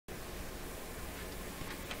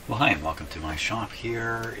Well, hi, and welcome to my shop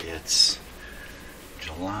here. It's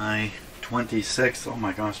July 26th. Oh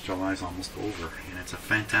my gosh, July's almost over, and it's a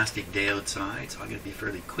fantastic day outside, so I'm going to be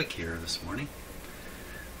fairly quick here this morning.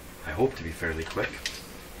 I hope to be fairly quick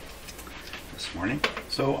this morning.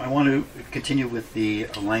 So I want to continue with the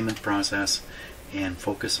alignment process and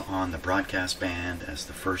focus on the broadcast band as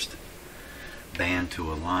the first band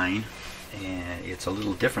to align. And it's a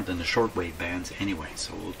little different than the shortwave bands anyway,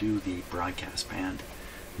 so we'll do the broadcast band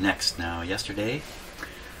next. Now, yesterday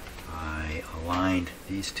I aligned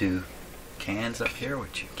these two cans up here,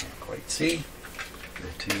 which you can't quite see. The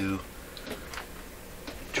two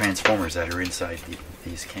transformers that are inside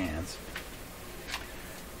these cans.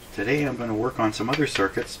 Today I'm going to work on some other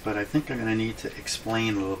circuits, but I think I'm going to need to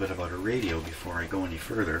explain a little bit about a radio before I go any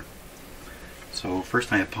further. So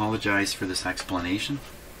first, I apologize for this explanation.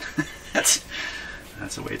 That's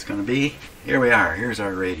the way it's going to be. Here we are. Here's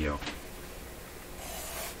our radio.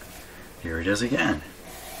 Here it is again.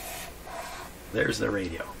 There's the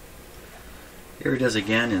radio. Here it is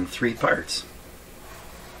again in three parts.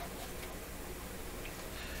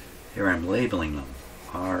 Here I'm labeling them.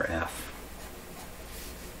 RF,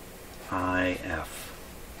 IF,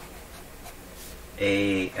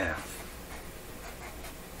 AF.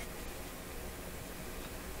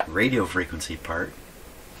 Radio frequency part.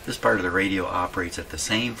 This part of the radio operates at the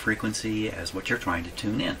same frequency as what you're trying to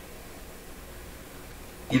tune in.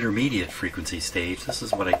 Intermediate frequency stage, this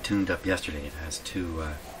is what I tuned up yesterday. It has two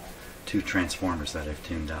transformers that I've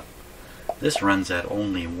tuned up. This runs at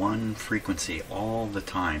only one frequency all the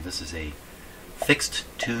time. This is a fixed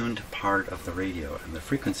tuned part of the radio, and the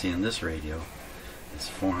frequency in this radio is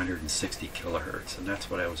 460 kilohertz, and that's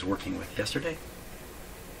what I was working with yesterday.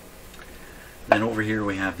 Then over here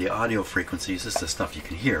we have the audio frequencies. This is the stuff you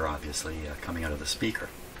can hear, obviously, coming out of the speaker.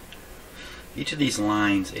 Each of these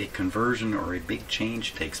lines, a conversion or a big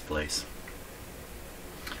change takes place.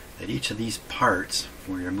 At each of these parts,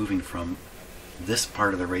 where you're moving from this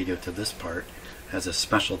part of the radio to this part, has a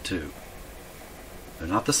special tube. They're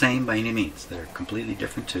not the same by any means. They're completely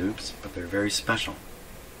different tubes, but they're very special.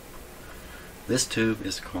 This tube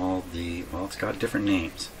is called the, well, it's got different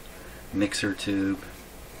names. Mixer tube.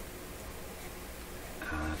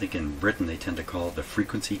 I think in Britain they tend to call it the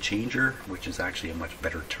frequency changer, which is actually a much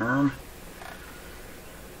better term.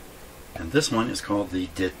 And this one is called the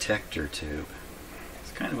detector tube.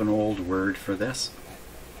 It's kind of an old word for this.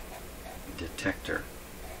 Detector.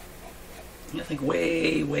 I think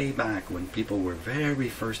way back when people were very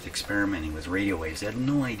first experimenting with radio waves, they had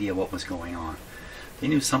no idea what was going on. They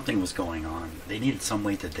knew something was going on. They needed some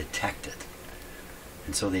way to detect it.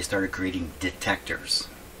 And so they started creating detectors.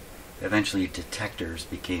 Eventually detectors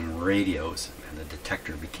became radios, and the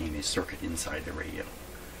detector became a circuit inside the radio.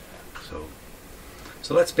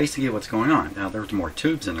 So that's basically what's going on. Now there's more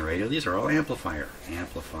tubes in the radio. These are all amplifier.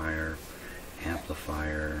 Amplifier,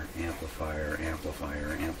 amplifier, amplifier,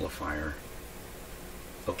 amplifier, amplifier.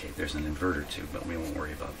 Okay, there's an inverter tube, but we won't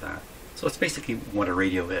worry about that. So it's basically what a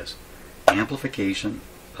radio is. Amplification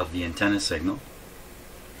of the antenna signal.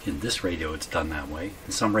 In this radio it's done that way.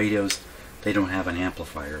 In some radios they don't have an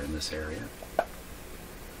amplifier in this area.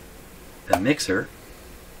 A mixer,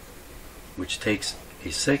 which takes a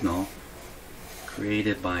signal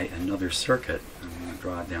created by another circuit, I'm going to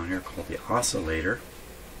draw it down here, called the oscillator.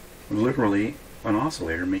 Literally an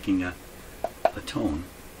oscillator making a tone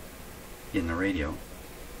in the radio.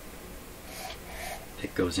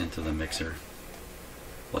 It goes into the mixer.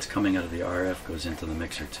 What's coming out of the RF goes into the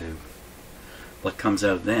mixer tube. What comes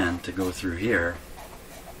out then to go through here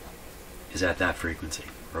is at that frequency.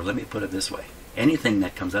 Or let me put it this way. Anything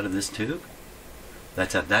that comes out of this tube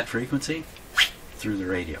that's at that frequency, through the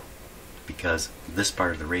radio. Because this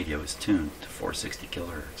part of the radio is tuned to 460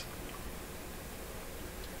 kilohertz.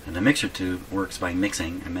 And the mixer tube works by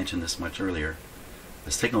mixing, I mentioned this much earlier,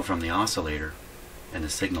 the signal from the oscillator and the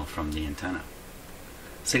signal from the antenna.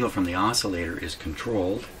 The signal from the oscillator is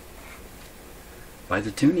controlled by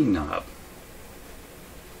the tuning knob.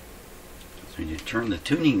 So when you turn the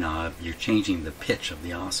tuning knob, you're changing the pitch of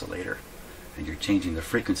the oscillator, and you're changing the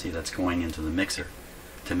frequency that's going into the mixer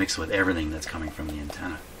to mix with everything that's coming from the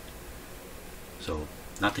antenna. So,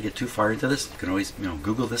 not to get too far into this, you can always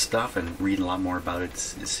Google this stuff and read a lot more about it,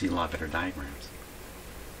 see a lot better diagrams.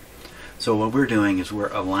 So what we're doing is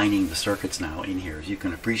we're aligning the circuits now in here. As you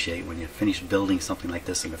can appreciate, when you finish building something like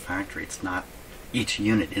this in a factory, it's not, each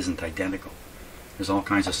unit isn't identical. There's all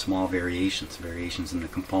kinds of small variations in the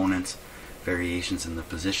components, variations in the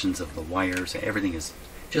positions of the wires. Everything is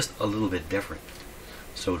just a little bit different.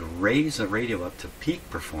 So to raise the radio up to peak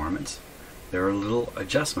performance, there are little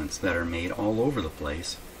adjustments that are made all over the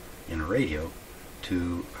place in a radio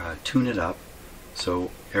to tune it up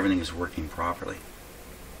so everything is working properly.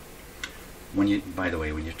 By the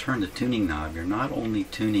way, when you turn the tuning knob, you're not only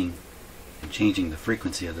tuning and changing the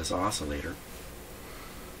frequency of this oscillator,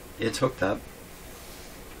 it's hooked up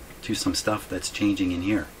to some stuff that's changing in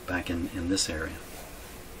here, back in this area.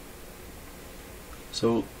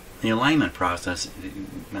 So the alignment process,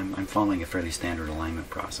 I'm following a fairly standard alignment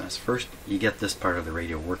process. First, you get this part of the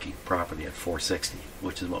radio working properly at 460,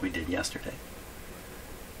 which is what we did yesterday.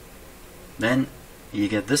 Then you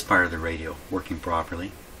get this part of the radio working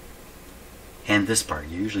properly, and this part.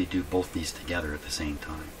 You usually do both these together at the same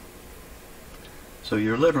time. So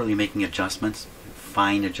you're literally making adjustments,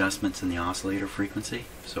 fine adjustments in the oscillator frequency.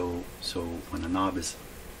 So when the knob is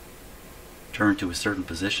turned to a certain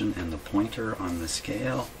position and the pointer on the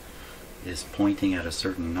scale is pointing at a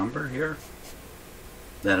certain number here,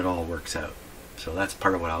 that it all works out. So that's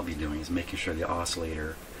part of what I'll be doing, is making sure the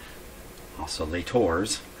oscillators,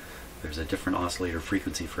 there's a different oscillator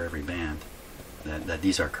frequency for every band, that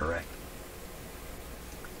these are correct.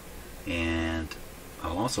 And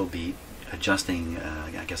I'll also be adjusting,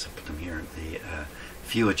 I guess I'll put them here, the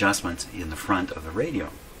few adjustments in the front of the radio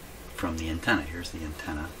from the antenna. Here's the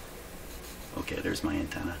antenna. Okay, there's my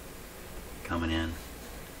antenna coming in.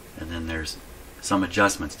 And then there's some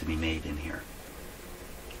adjustments to be made in here.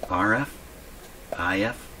 RF,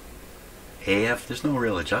 IF, AF, there's no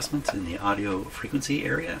real adjustments in the audio frequency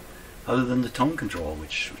area other than the tone control,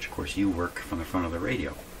 which of course you work from the front of the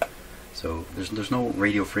radio. So there's no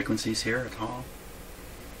radio frequencies here at all.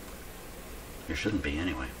 There shouldn't be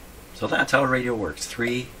anyway. So that's how radio works.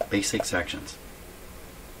 3 basic sections.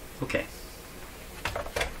 Okay.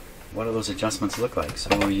 What do those adjustments look like?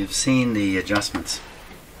 So you've seen the adjustments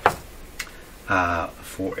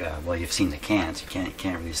well, you've seen the cans. You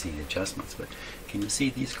can't really see the adjustments, but can you see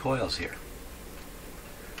these coils here?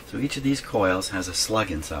 So each of these coils has a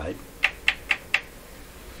slug inside,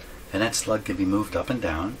 and that slug can be moved up and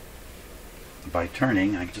down by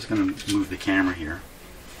turning. I'm just going to move the camera here.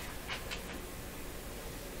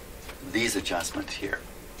 These adjustments here.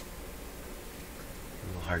 A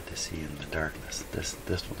little hard to see in the darkness.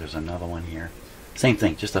 There's another one here. Same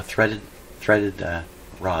thing, just a threaded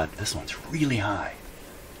rod. This one's really high.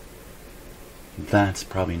 That's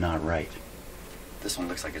probably not right. This one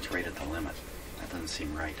looks like it's right at the limit. That doesn't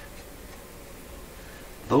seem right.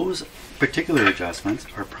 Those particular adjustments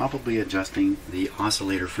are probably adjusting the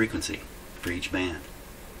oscillator frequency for each band.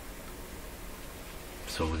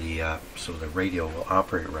 So the radio will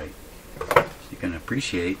operate right. You can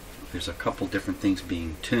appreciate there's a couple different things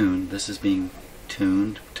being tuned. This is being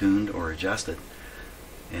tuned or adjusted,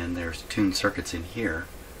 and there's tuned circuits in here,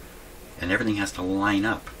 and everything has to line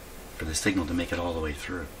up for the signal to make it all the way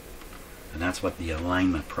through. And that's what the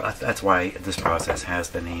alignment that's why this process has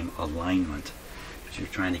the name alignment, because you're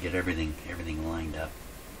trying to get everything lined up.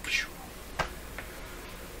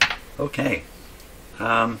 Okay.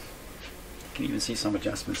 You can even see some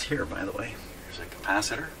adjustments here, by the way. There's a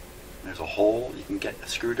capacitor. There's a hole. You can get a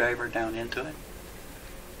screwdriver down into it.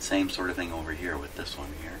 Same sort of thing over here with this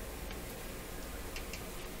one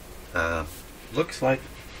here. Looks like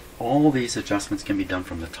all these adjustments can be done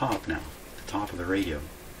from the top now, the top of the radio.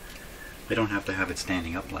 We don't have to have it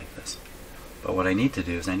standing up like this. But what I need to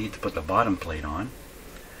do is I need to put the bottom plate on,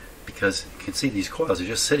 because you can see these coils are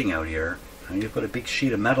just sitting out here, and you put a big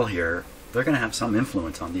sheet of metal here, they're going to have some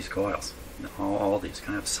influence on these coils. All these are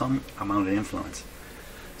going to have some amount of influence.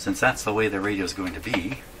 Since that's the way the radio is going to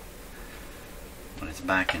be when it's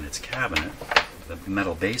back in its cabinet, the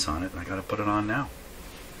metal base on it, I got to put it on now.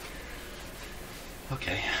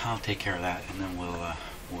 Okay, I'll take care of that, and then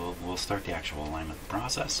we'll start the actual alignment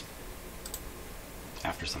process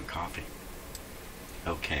after some coffee.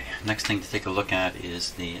 Okay, next thing to take a look at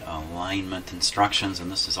is the alignment instructions,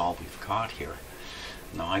 and this is all we've got here.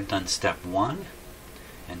 Now I've done step 1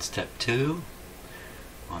 and step 2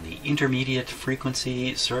 on the intermediate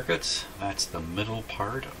frequency circuits. That's the middle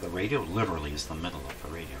part of the radio, literally is the middle of the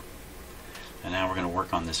radio. And now we're going to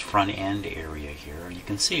work on this front end area here. You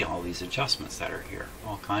can see all these adjustments that are here,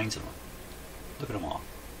 all kinds of them. Look at them all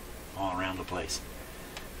around the place.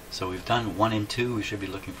 So we've done 1 and 2. We should be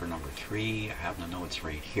looking for number 3. I happen to know it's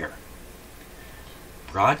right here.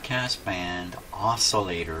 Broadcast band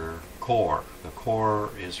oscillator core. The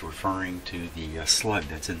core is referring to the slug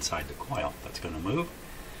that's inside the coil that's going to move.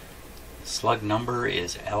 Slug number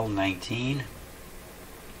is L19.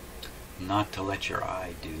 Not to let your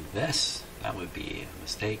eye do this. That would be a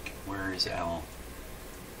mistake. Where is L?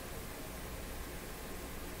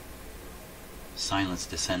 Silence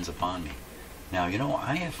descends upon me. Now, you know,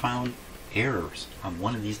 I have found errors on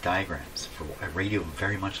one of these diagrams for a radio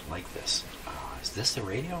very much like this. Is this the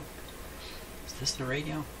radio? Is this the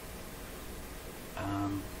radio?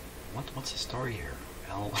 What's the story here?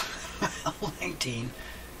 L19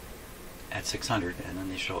 at 600, and then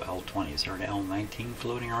they show L20. Is there an L19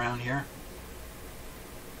 floating around here?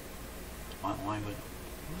 Why would...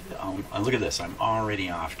 Oh, look at this. I'm already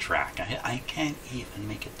off track. I can't even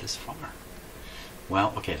make it this far.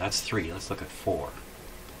 Well, okay, that's 3. Let's look at 4.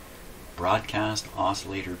 Broadcast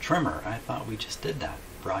oscillator trimmer. I thought we just did that.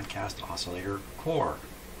 Broadcast oscillator core.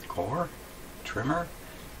 Core? Trimmer?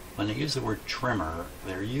 When they use the word trimmer,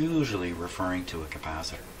 they're usually referring to a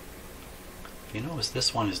capacitor. If you notice,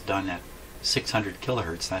 this one is done at 600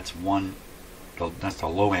 kilohertz. That's the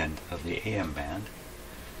low end of the AM band.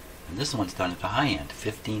 And this one's done at the high end,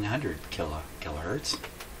 1500 kilohertz.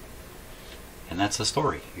 And that's the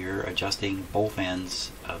story. You're adjusting both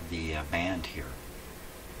ends of the band here.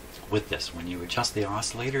 With this, when you adjust the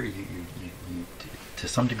oscillator, you to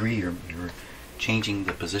some degree you're changing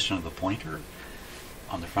the position of the pointer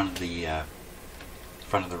on the front of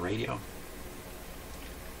the radio.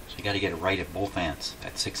 So you got to get it right at both ends,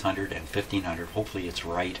 at 600 and 1500. Hopefully it's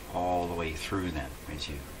right all the way through then as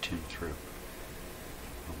you tune through.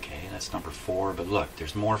 Okay, that's number 4, but look,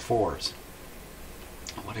 there's more 4s.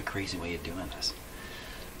 What a crazy way of doing this.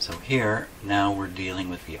 So here, now we're dealing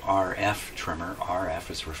with the RF trimmer. RF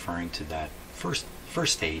is referring to that first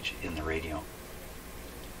stage in the radio.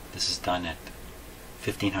 This is done at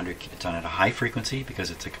 1500, it's done at a high frequency because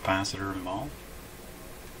it's a capacitor involved.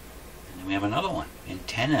 And then we have another one,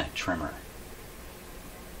 antenna trimmer.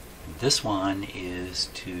 And this one is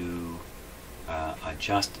to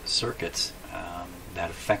adjust circuits that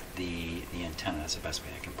affect the antenna. That's the best way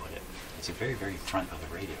I can put it. It's the very, very front of the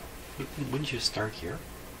radio. Wouldn't you start here?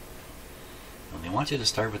 Well, they want you to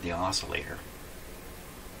start with the oscillator.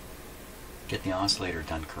 Get the oscillator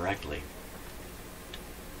done correctly.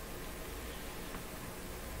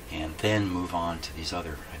 And then move on to these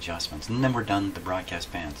other adjustments. And then we're done with the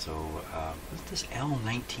broadcast band. So what's this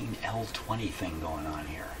L19, L20 thing going on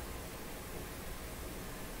here?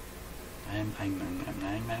 I'm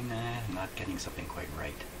not getting something quite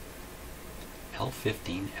right.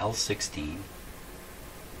 L15, L16,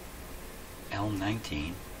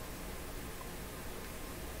 L19,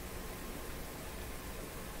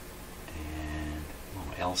 and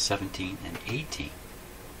L17 and 18.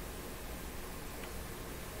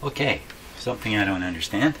 Okay, something I don't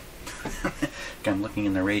understand. I'm looking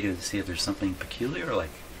in the radio to see if there's something peculiar. Like,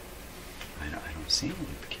 I don't see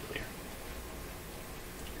anything peculiar.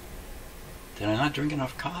 Did I not drink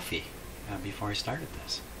enough coffee before I started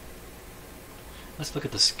this? Let's look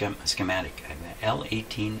at the schematic.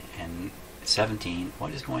 L18 and 17.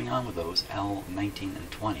 What is going on with those L19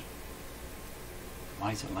 and 20?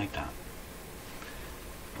 Why is it like that?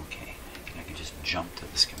 Okay, I think I can just jump to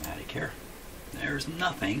the schematic here. There's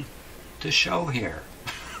nothing to show here.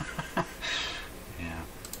 Yeah.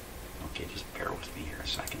 Okay, just bear with me here a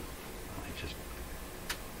second. I just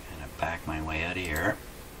kind of back my way out of here.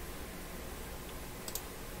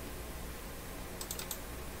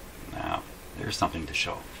 Now, there's something to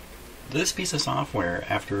show. This piece of software,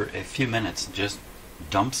 after a few minutes, just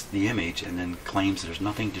dumps the image and then claims there's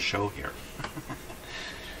nothing to show here.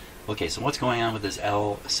 Okay, so what's going on with this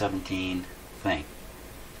L17 thing?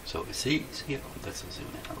 So see, let's zoom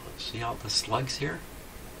in a little. See all the slugs here?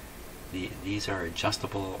 These are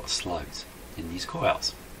adjustable slugs in these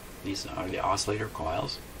coils. These are the oscillator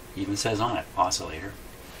coils. It even says on it, oscillator.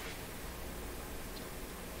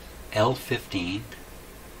 L15,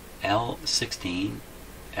 L16,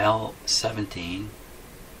 L17,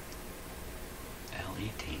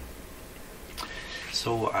 L18.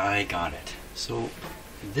 So I got it. So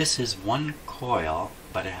this is one coil,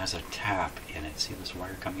 but it has a tap in it. See this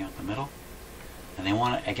wire coming out the middle? And they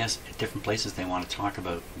want to, I guess, at different places they want to talk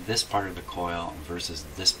about this part of the coil versus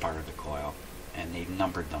this part of the coil, and they've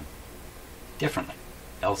numbered them differently.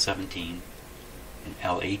 L17 and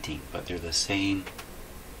L18, but they're the same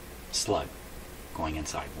slug going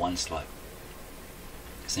inside, one slug.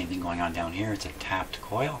 Same thing going on down here. It's a tapped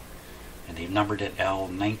coil, and they've numbered it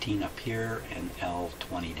L19 up here and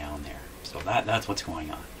L20 down there. So that's what's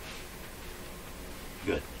going on.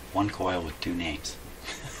 Good. One coil with two names.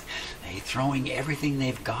 They're throwing everything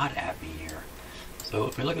they've got at me here. So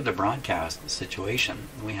if we look at the broadcast situation,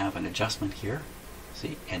 we have an adjustment here.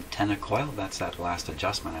 See, antenna coil, that's that last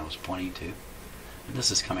adjustment I was pointing to. And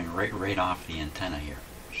this is coming right off the antenna here.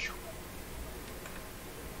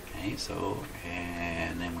 Okay, so,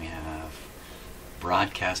 and then we have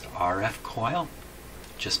broadcast RF coil,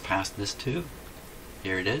 just past this tube.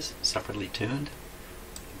 Here it is, separately tuned.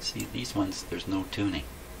 See, these ones, there's no tuning.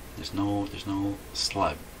 There's no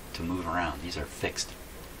slug. to move around. These are fixed.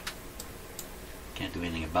 Can't do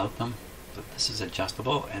anything about them. But this is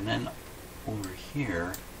adjustable. And then over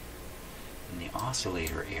here in the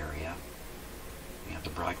oscillator area, we have the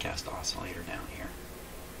broadcast oscillator down here.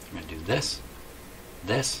 I'm going to do this,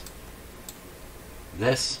 this,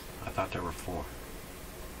 this. I thought there were 4.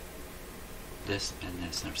 This and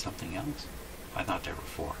this. There's something else? I thought there were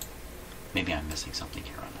 4. Maybe I'm missing something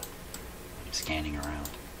here on the... I'm scanning around.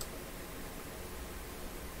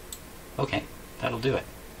 Okay, that'll do it.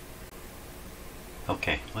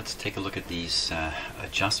 Okay, let's take a look at these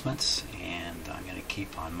adjustments, and I'm going to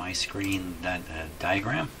keep on my screen that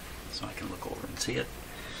diagram so I can look over and see it.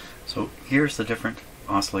 So here's the different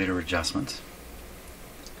oscillator adjustments.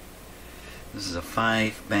 This is a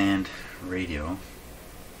 5-band radio.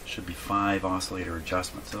 Should be 5 oscillator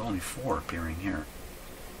adjustments. There's only 4 appearing here.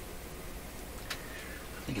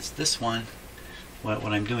 I think it's this one.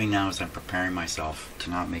 What I'm doing now is I'm preparing myself to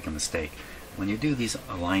not make a mistake. When you do these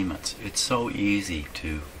alignments, it's so easy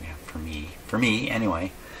to, for me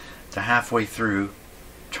anyway, to halfway through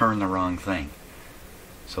turn the wrong thing.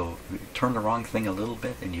 So turn the wrong thing a little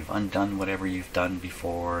bit and you've undone whatever you've done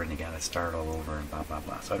before and you got to start all over and blah blah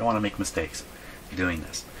blah. So I don't want to make mistakes doing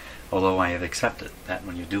this. Although I have accepted that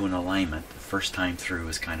when you do an alignment, the first time through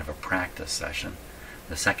is kind of a practice session.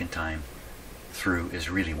 The second time through is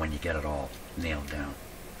really when you get it all nailed down.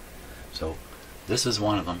 So this is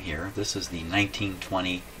one of them here. This is the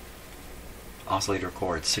 1920 oscillator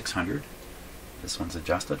cord 600. This one's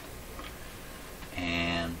adjusted.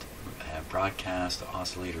 And a broadcast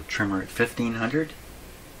oscillator trimmer at 1500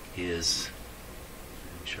 is,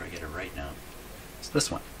 make sure I get it right now, it's this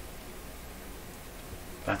one.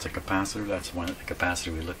 That's a capacitor. That's one of the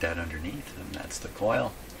capacitor we looked at underneath, and that's the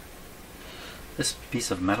coil. This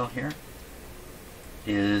piece of metal here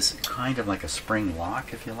is kind of like a spring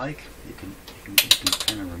lock, if you like. You can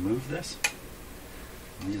kind of remove this.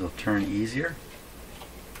 And these will turn easier.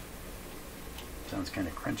 Sounds kind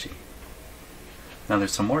of crunchy. Now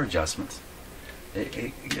there's some more adjustments.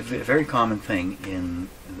 A very common thing in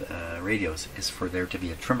radios is for there to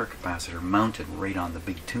be a trimmer capacitor mounted right on the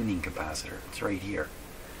big tuning capacitor. It's right here.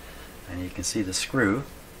 And you can see the screw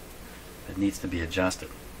that needs to be adjusted.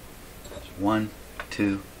 There's 1,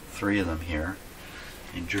 2, 3 of them here.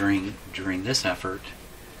 And during this effort,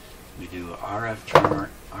 we do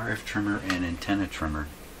RF trimmer and antenna trimmer.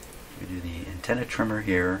 We do the antenna trimmer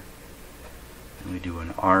here, and we do an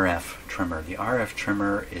RF trimmer. The RF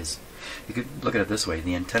trimmer is, you could look at it this way,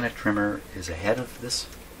 the antenna trimmer is ahead of this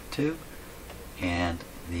tube, and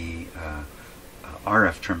the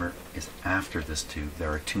RF trimmer is after this tube.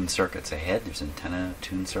 There are tune circuits ahead, there's antenna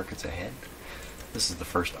tune circuits ahead. This is the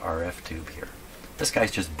first RF tube here. This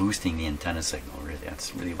guy's just boosting the antenna signal, really.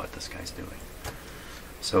 That's really what this guy's doing.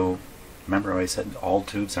 So, remember I said all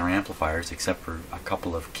tubes are amplifiers except for a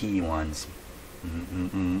couple of key ones,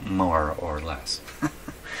 more or less.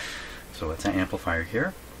 So it's an amplifier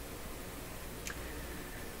here.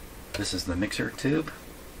 This is the mixer tube.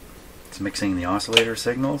 It's mixing the oscillator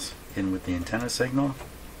signals in with the antenna signal.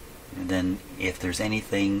 And then if there's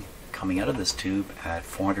anything coming out of this tube at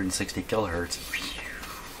 460 kilohertz,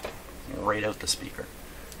 right out the speaker.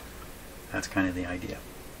 That's kind of the idea.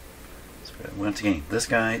 So once again, this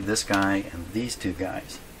guy, and these 2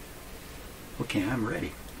 guys. Okay, I'm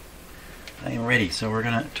ready. I am ready. So we're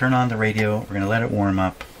going to turn on the radio. We're going to let it warm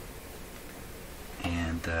up.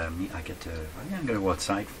 And I'm going to go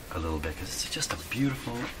outside a little bit because it's just a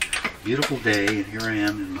beautiful, beautiful day. And here I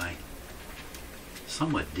am in my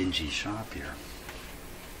somewhat dingy shop here.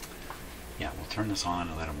 Yeah, we'll turn this on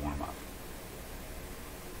and let it warm up.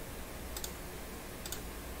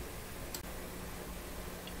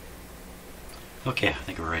 Okay, I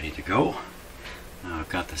think we're ready to go. Now I've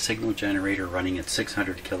got the signal generator running at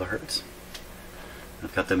 600 kilohertz.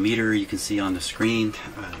 I've got the meter you can see on the screen,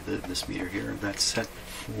 this meter here, that's set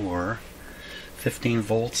for 15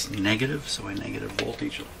 volts negative, so a negative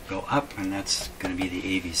voltage will go up, and that's going to be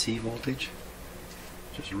the AVC voltage.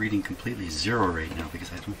 Just reading completely 0 right now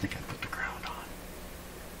because I don't think I put the ground on.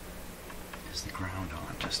 Is the ground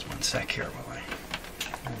on? Just one sec here while I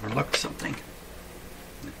overlooked something.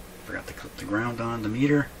 Forgot to clip the ground on the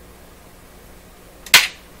meter.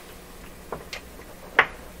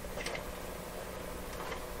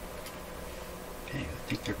 Okay, I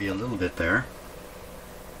think there'd be a little bit there.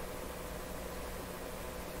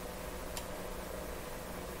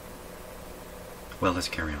 Well, let's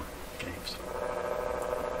carry on. Okay.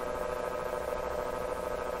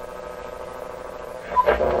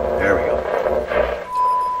 There we go.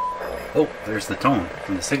 Oh, there's the tone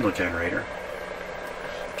from the signal generator.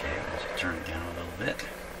 Okay, let's turn it down a little bit.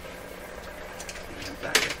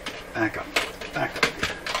 Back it. Back up. Back up.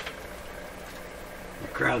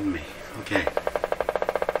 You're crowding me. Okay.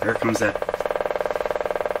 There comes that.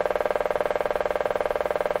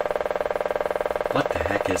 What the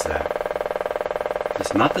heck is that?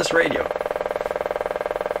 It's not this radio.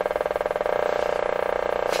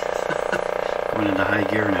 Going into high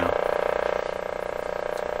gear now.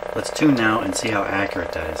 Let's tune now and see how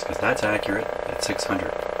accurate that is, because that's accurate at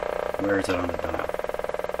 600. Where is it on the dial?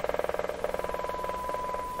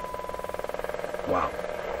 Wow.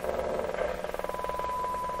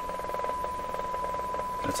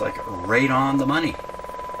 That's like right on the money.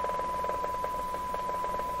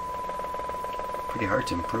 Pretty hard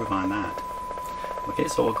to improve on that. Okay,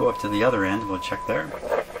 so we'll go up to the other end. We'll check there.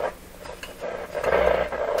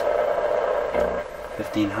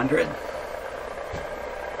 1500.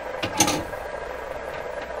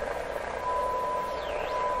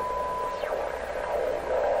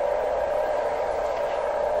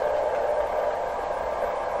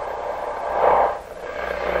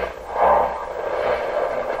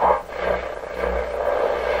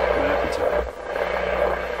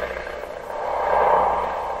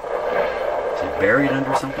 Buried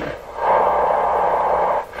under something?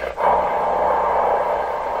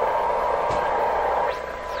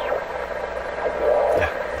 Yeah,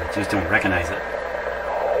 I just don't recognize it.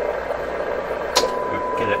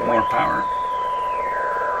 Get it more power.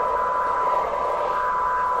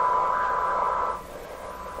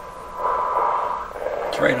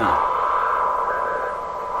 It's right on.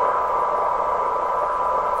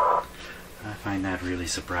 I find that really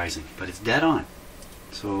surprising, but it's dead on.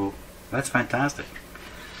 So that's fantastic.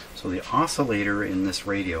 So the oscillator in this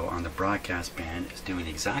radio on the broadcast band is doing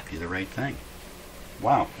exactly the right thing.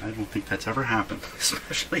 Wow, I don't think that's ever happened,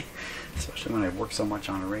 especially when I've worked so much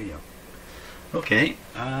on a radio. Okay,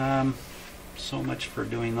 so much for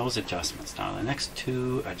doing those adjustments. Now the next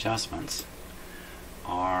two adjustments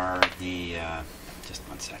are the, just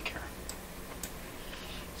one sec here,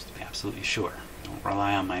 just to be absolutely sure, don't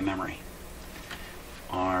rely on my memory,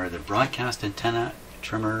 are the broadcast antenna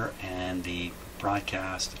trimmer and the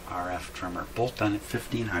broadcast RF trimmer, both done at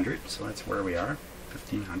 1500, so that's where we are,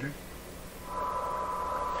 1500.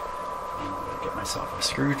 I'm going to get myself a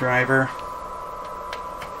screwdriver.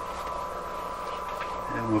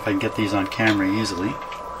 I don't know if I can get these on camera easily.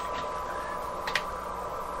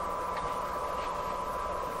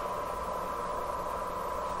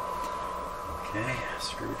 Okay,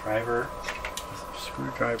 screwdriver,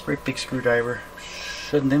 great big screwdriver,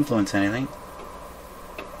 shouldn't influence anything.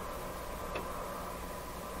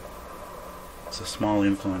 It's a small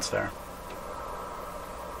influence there.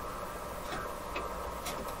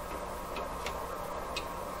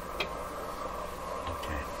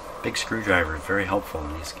 Okay, big screwdriver is very helpful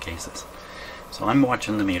in these cases. So I'm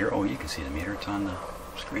watching the meter. Oh, you can see the meter. It's on the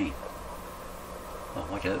screen. Well,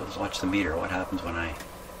 let's watch the meter. What happens when I...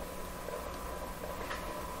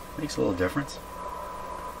 Makes a little difference.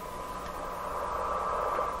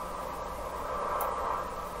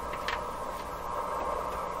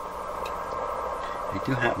 I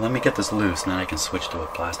do have, let me get this loose and then I can switch to a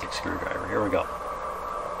plastic screwdriver. Here we go.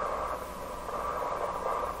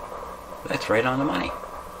 That's right on the money.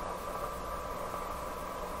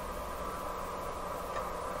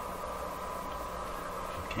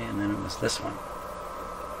 Okay, and then it was this one.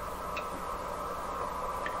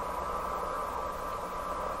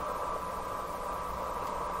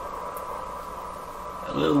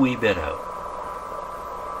 A little wee bit out.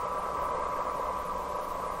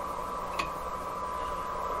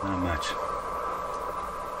 Not much.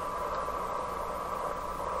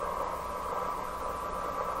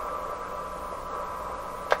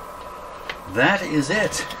 That is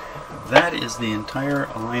it. That is the entire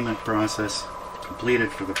alignment process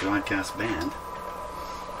completed for the broadcast band.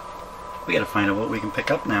 We got to find out what we can pick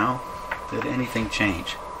up now. Did anything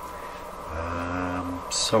change?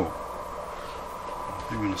 So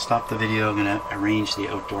I'm going to stop the video. I'm going to arrange the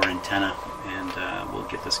outdoor antenna, and we'll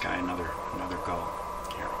give this guy another go.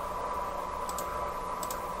 Here.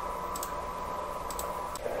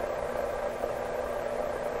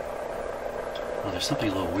 Well, there's something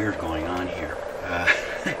a little weird going on here.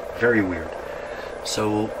 Very weird.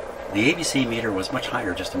 So the ABC meter was much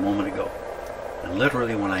higher just a moment ago. And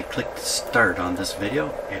literally when I clicked start on this video,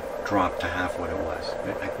 it dropped to half what it was.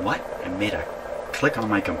 Like, what? I made a click on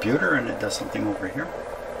my computer and it does something over here.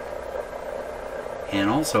 And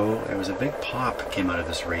also, there was a big pop came out of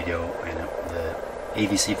this radio and the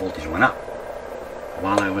AVC voltage went up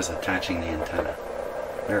while I was attaching the antenna.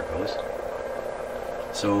 There it goes.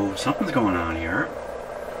 So something's going on here.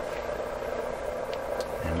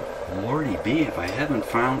 And Lordy B, if I haven't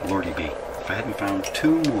found, Lordy B, if I hadn't found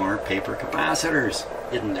 2 more paper capacitors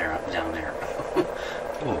hidden there, down there.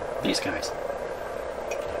 Oh, these guys.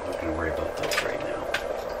 I'm not going to worry about those right now.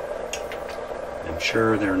 I'm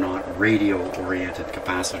sure they're not radio-oriented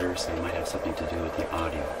capacitors. They might have something to do with the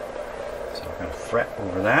audio. So we're going to fret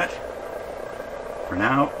over that. For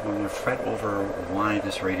now, we're going to fret over why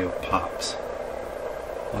this radio pops.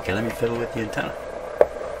 Okay, let me fiddle with the antenna.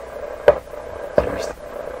 There's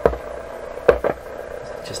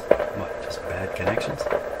just what? Just bad connections?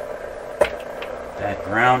 Bad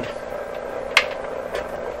ground?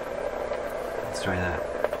 Let's try that.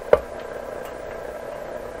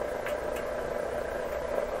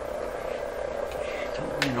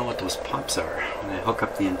 Don't really know what those pops are. When I hook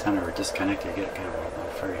up the antenna or disconnect it, I get kind of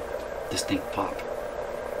a very distinct pop.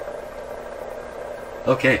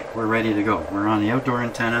 Okay, we're ready to go. We're on the outdoor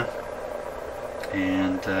antenna,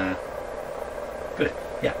 and good,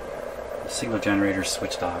 yeah. The signal generator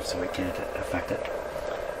switched off, so it can't affect it.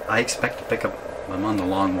 I expect to pick up, I'm on the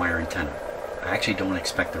long wire antenna. I actually don't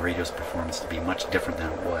expect the radio's performance to be much different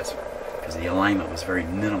than it was, because the alignment was very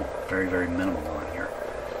minimal, very, very minimal on here.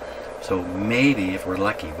 So maybe, if we're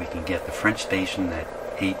lucky, we can get the French station at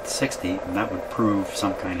 860, and that would prove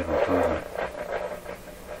some kind of improvement.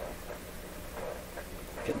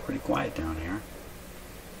 Getting pretty quiet down here.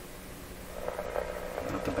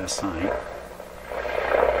 Not the best sign.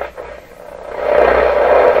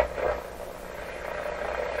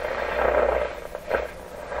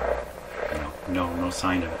 No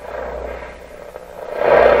sign of it.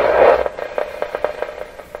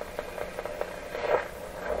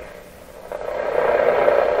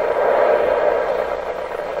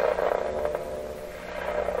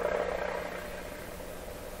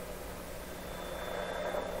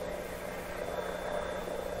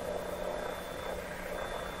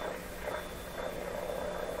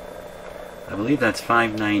 I believe that's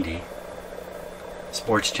 590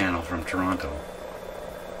 sports channel from Toronto.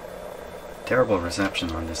 Terrible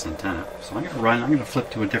reception on this antenna. So I'm going to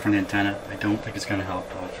flip to a different antenna. I don't think it's going to help.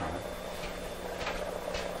 I'll try.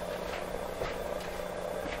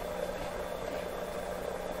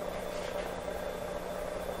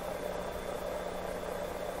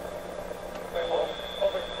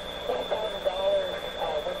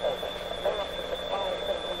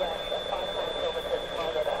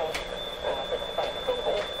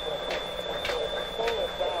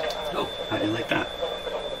 Oh, how do you like that?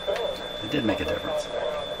 It did make a difference.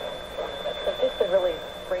 It's just a really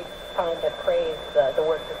great time to praise the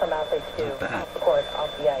work that some athletes do, of course,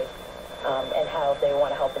 off the ice, and how they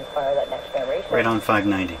want to help inspire that next generation. Right on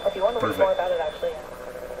 590. If you want to read more about it, actually.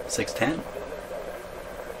 610.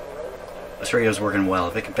 This radio's working well.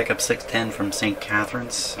 If it can pick up 610 from St.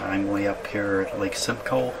 Catharines, I'm way up here at Lake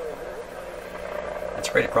Simcoe.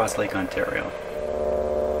 That's right across Lake Ontario.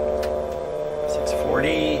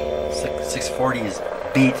 640. 640 is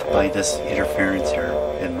beat by this interference here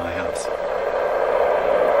in my house.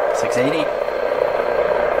 680.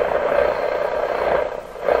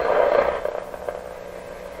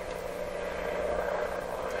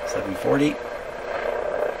 $740.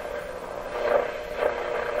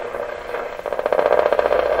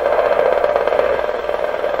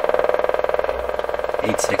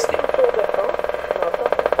 $860.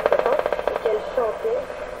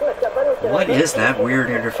 What is that weird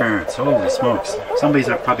interference? Holy smokes. Somebody's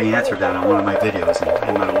probably answered that on one of my videos, and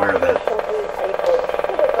I'm not aware of that.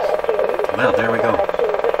 Well, there we go.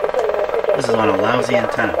 This is on a lousy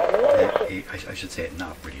antenna. I should say it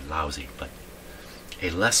not really lousy, but a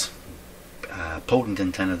less potent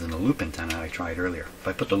antenna than the loop antenna I tried earlier. If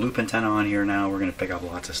I put the loop antenna on here now, we're going to pick up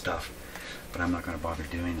lots of stuff, but I'm not going to bother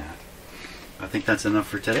doing that. I think that's enough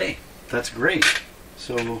for today. That's great.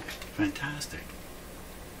 So, fantastic.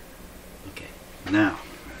 Okay, now,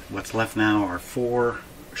 what's left now are 4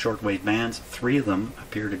 shortwave bands. 3 of them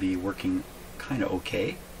appear to be working kind of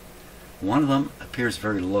okay. One of them appears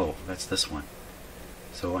very low. That's this one.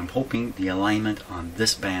 So I'm hoping the alignment on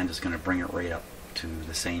this band is going to bring it right up to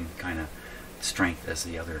the same kind of strength as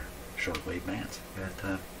the other shortwave bands.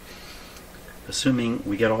 But assuming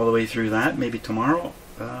we get all the way through that, maybe tomorrow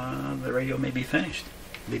the radio may be finished.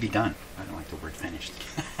 Maybe done. I don't like the word finished.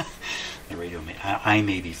 The radio I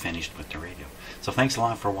may be finished with the radio. So thanks a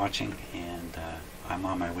lot for watching, and I'm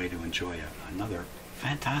on my way to enjoy another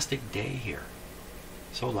fantastic day here.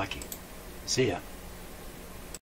 So lucky. See ya.